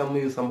 maybe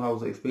somewhere you somehow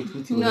expect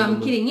to. No,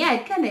 I'm kidding. Yeah,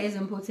 it kind of is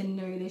important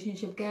in a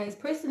relationship, guys.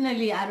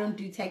 Personally, I don't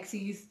do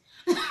taxis.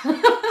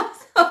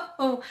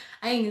 So,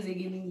 I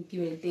ain't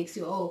give a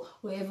taxi or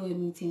wherever we're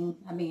meeting,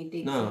 I mean a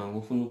taxi.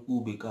 No,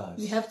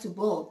 you have to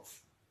bolt.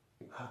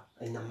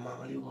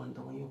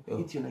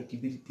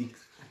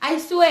 I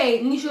swear,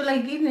 you should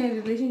like in a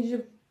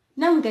relationship.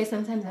 Now, guys,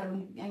 sometimes I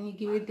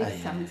give it taxi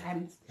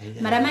sometimes.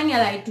 But I'm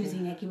like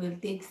choosing I give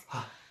it taxi.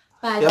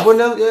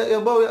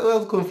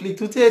 But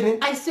conflict.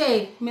 I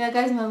swear,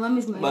 guys, my mom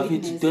is my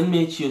witness. Don't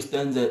match your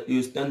standard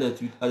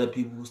with other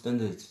people's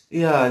standards.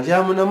 Yeah,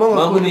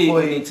 Mama,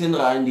 10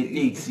 rand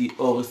the taxi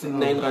or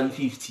 9 rand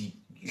 50.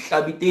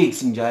 Hlabi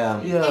taxi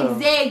njaya.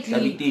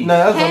 Exactly.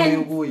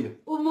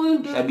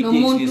 Umuntu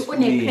nomuntu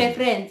une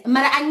preference.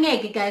 Mara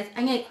angeke guys,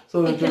 angeke.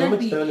 So it cannot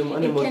be.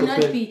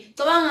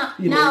 Cabanga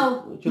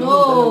now.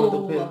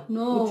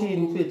 No.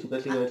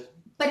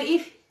 But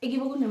if you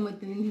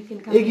can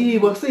come.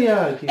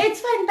 It's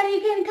fine, but you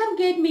can come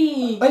get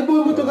me.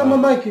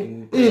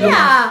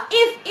 Yeah,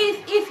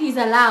 if he's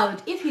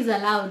allowed,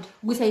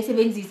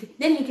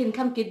 then he can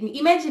come get me.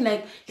 Imagine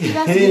like he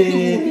does I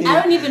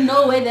don't even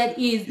know where that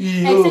is.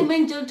 Like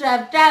segment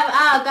drive.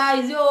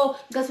 Guys, yo,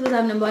 guys,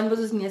 I'm number one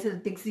versus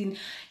taxi.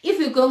 If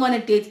you're going on a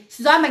date,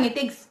 Sizohamba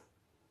ngeteksi.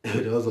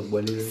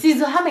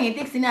 Sizohamba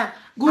ngeteksi na.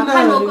 I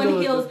can't walk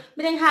on hills.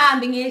 But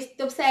then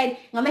stop side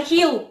ngama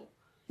hill.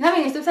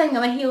 Ngame stop sign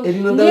ngama hill.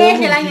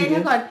 Ngiyehlela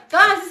ngekhona.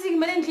 Ngoba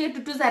sisimele ngihle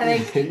tutuza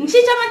rank.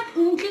 Ngishintsha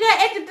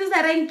ngifika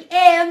etutuza rank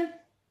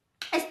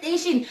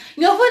station.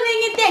 Ngiyofuna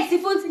taxi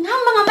futhi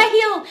ngihamba ngama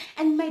hill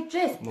and my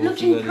dress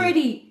looking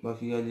pretty.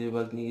 Bafika le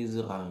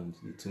bakunikeza round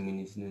 2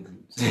 minutes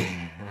noodles.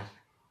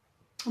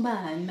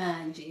 Bani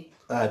manje?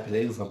 Phela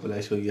example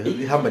I show you.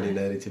 Ihamba ne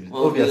narrative.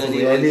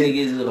 Obviously, I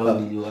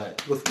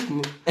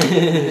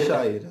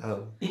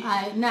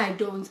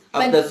don't.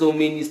 After so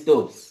many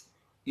stops.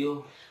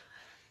 Yo.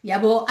 Yeah,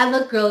 but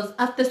other girls,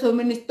 after so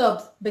many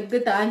stops,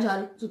 begdeta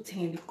anjalo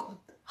uthenga ikoti.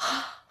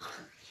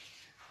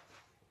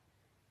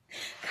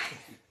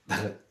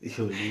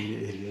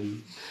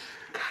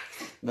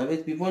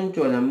 But before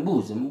ntshona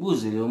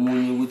mbuze lo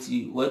munye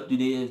ukuthi what do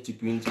they have to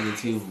bring to the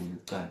table?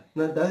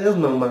 That's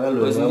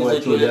mangalo.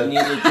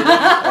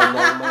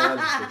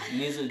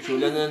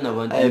 Nizojolana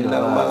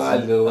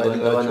nabantu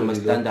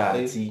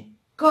abanastandards.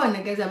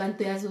 Khona guys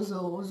abantu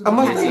yazozo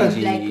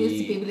like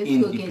people let's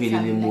go get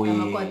some like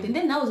amakoti and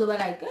then now uzoba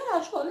like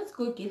yeah sure let's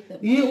go get them.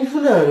 Yeah,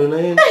 ufunani na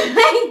yena?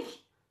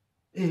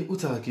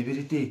 Uthatha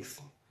gibela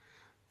taxi.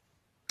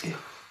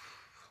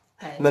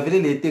 Na vele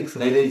le taxi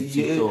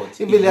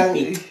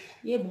vele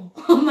Yeah,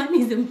 but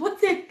money is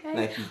important, guys.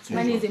 Like it's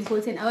Money is usual.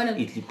 important. I wanna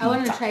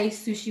Italy try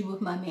pizza. sushi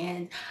with my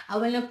man. I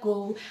wanna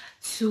go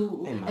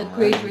to Hey, a man,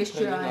 great you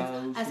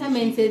restaurant. tell As me I now,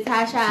 meant said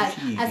Tasha,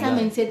 sushi, as I yeah.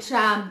 meant said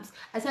Trumps,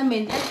 as I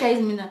meant guys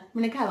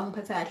mina kaya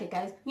ngiphatha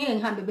guys. Ngeke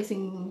ngihambe bese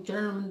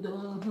ngijona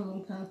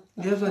nomuntu.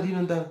 Guess what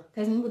yini ntanga?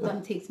 Guys,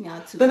 nobody takes me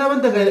out to Then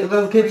abantu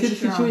akazikhethile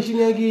restaurant. situation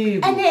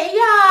yakibo. And then,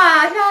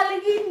 yeah, hlala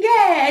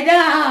ngingena.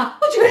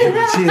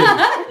 Chill.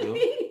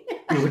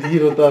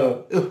 Yini ntanga?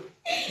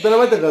 Then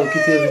abantu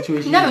akazikhethile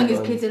situation. Never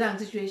ngizikhethela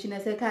situation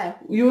nasekhaya.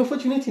 You were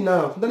fortunate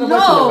enough. Then No,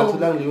 abantu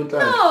akatholanga leyo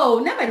ntanga. no,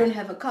 never. I don't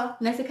have a car.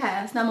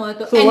 Nasekhaya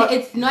sinamoto, So and what-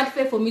 it's not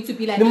fair for me to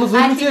be like, Nimuzulu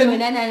 "Ah, utheni?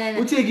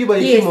 no. Uthi kiba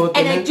Yes, imoto,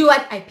 and I ne? do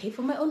what? I pay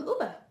for my own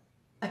Uber.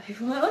 I pay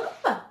for my own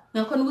Uber.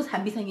 Ngakhona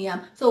ukusihambisa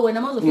ngiyami. So when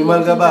I'm also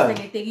Ngimali kabani?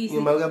 ngetekisi.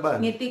 Ngimali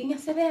kabani?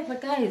 Ngiyasebenza,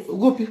 guys.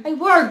 Kuphi? I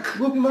work.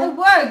 Kuphi, ma? I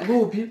work.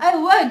 Kuphi? I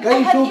work. I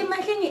Guys, have so-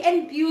 Mahlengi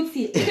and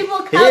beauty. People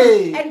come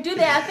Hey. and do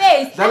their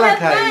face. I Dlala have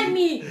khaya.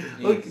 money.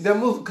 Okay, the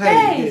move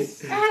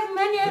Guys, I have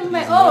money on my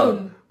She's mad.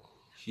 own.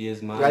 She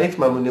has money. Guys,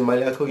 mama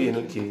nemali yakho yena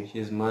okay. She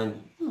has money.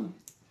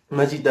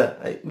 Majida,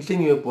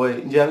 Mahlengi boy.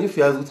 Nje if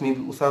yazi ukuthi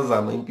maybe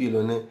usazama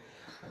impilo ne.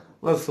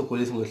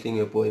 Ungazisokolisi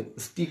ngoHlengi boy.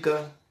 Sticker.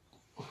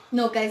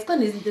 No, guys,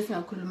 khona izinto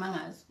esingakhuluma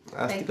ngazo.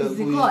 Like Sticker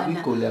zikhona.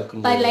 kuyigoli yakho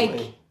nje. But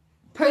like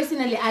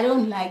personally, I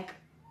don't like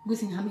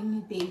ukuthi ngihambe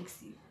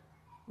ngeteksi.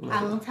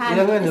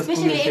 Angithandi,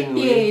 especially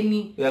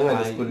ekudeni.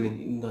 Uyangani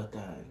esikolweni?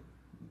 Indoda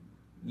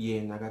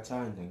yena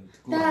akathanda ngithi.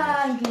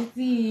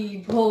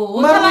 Ngizipho.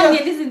 Mama,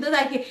 Ucabanga izinto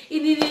zakhe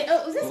inini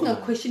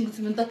usesinga-question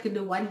ukuthi umuntu wakhe the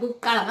one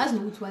kokuqala ngazi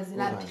nokuthi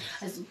wazilaphi.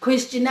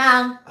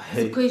 As-questionang.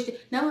 Question.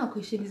 Now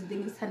unga-question izinto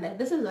engizithandayo.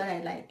 This is what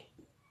I like.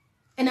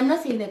 And I'm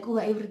not saying like over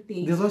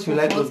everything. This is what you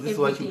like or this is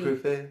what you every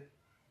day. prefer?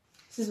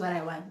 This is what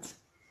I want.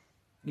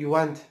 You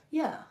want?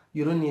 Yeah.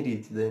 You don't need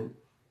it then.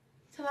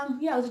 So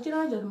yeah, I was just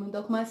umuntu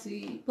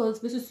wakumasi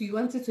because you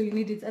want it so you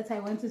need it. I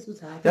want it so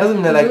Yazi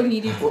mina you like don't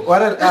need it.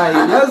 what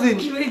yazi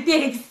Give it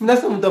takes. mina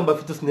somuntu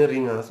ambafitho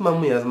sineringa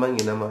simamu yazi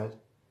mangena mali.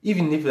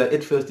 Even if like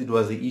at first it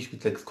was a issue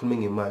with like sikhulume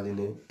ngemali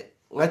ne.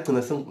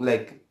 Ngagcina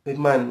like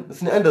man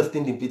sine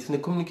understanding bit sine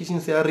communication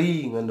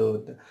siyaringa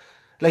ndoda.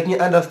 Like you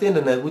understand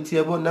na ukuthi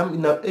yabo nami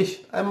na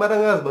mara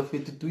ngazi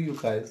bafitho do you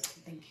guys.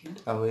 Thank you.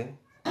 Awe.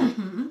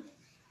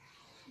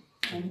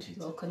 And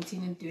we'll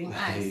continue doing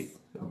us.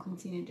 We'll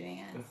continue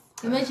doing us.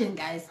 Imagine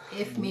guys,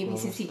 if maybe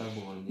Sisi,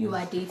 you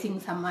are dating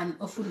someone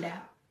ofunda.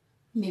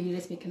 Maybe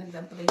let's make an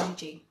example like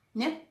UJ.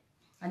 Yeah?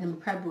 And I'm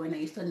probably when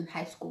I still in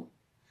high school.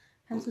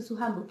 And so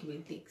humble give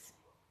it takes.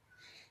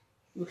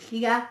 You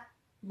hear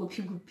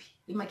gupi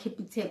my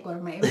KPTech or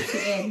my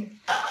MTN.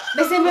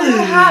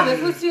 Bese have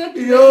futhi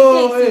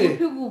Yo,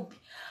 gupi.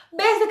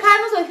 Bese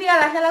khana uzofika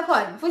la hlala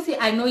khona. Futhi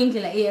I know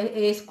indlela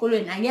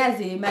esikolweni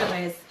angiyazi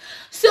emares.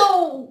 So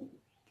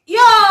yo,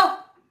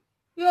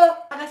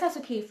 I guess that's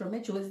okay from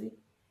Josie.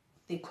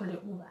 They call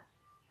it Uber.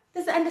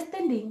 There's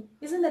understanding.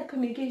 Isn't that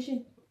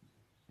communication?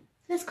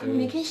 That's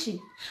communication.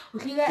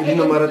 From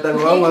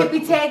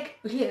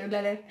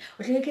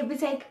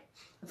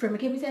a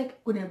KPTech,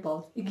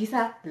 kunebos.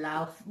 Igisa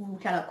la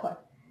uhlala khona.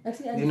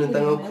 Yini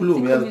ntanga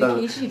ukukhuluma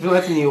Communication. yazi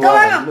ngathi ni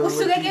Kama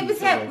usuke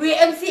KPTech, we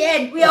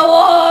MCN, we are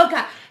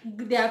walker.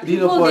 There are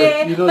people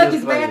there, but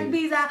it's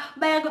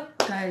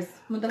guys,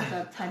 umuntu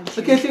akathandi.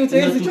 Okay,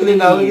 Hlengi uthini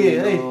nawe ke?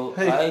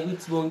 Hey. Hayi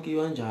kuthi bonke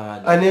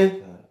kanjalo.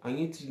 Ane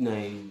Angithi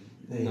naye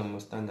nama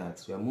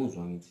standards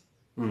uyamuzwa ngithi.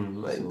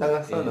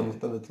 ntanga sana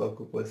mustandard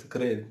wakho kwa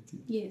secret.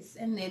 Yes,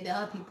 and there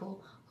are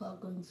people who are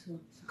going to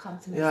come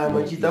to Yeah,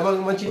 majida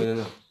abangimajida. Wena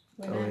na.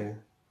 Awe.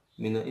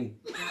 Mina in.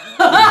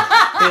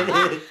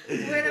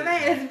 Bueno,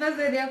 es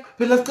pasar ya.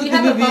 Phela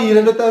sicothe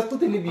nibile ndoda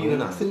sicothe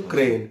nibile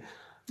simgrand.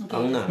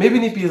 Angina. Maybe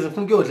ni busy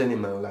ufuna ukuyodla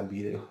nima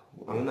ulambile.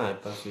 Anginayo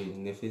password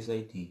nge-Face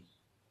ID.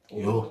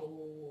 Yo.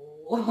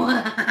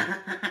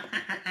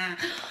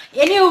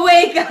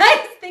 Anyway,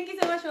 guys, thank you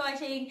so much for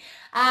watching.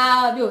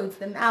 No,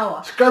 it's an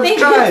hour. Thank you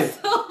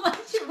so much.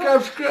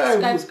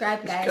 Subscribe,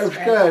 guys.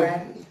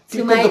 Subscribe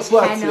to my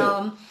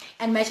channel.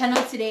 And my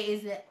channel today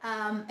is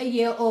a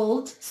year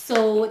old.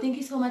 So thank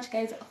you so much,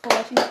 guys, for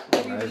watching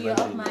every video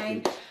of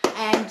mine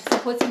and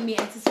supporting me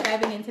and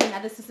subscribing and telling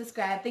others to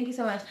subscribe. Thank you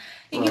so much.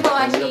 Thank you for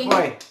watching.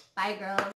 Bye, girls.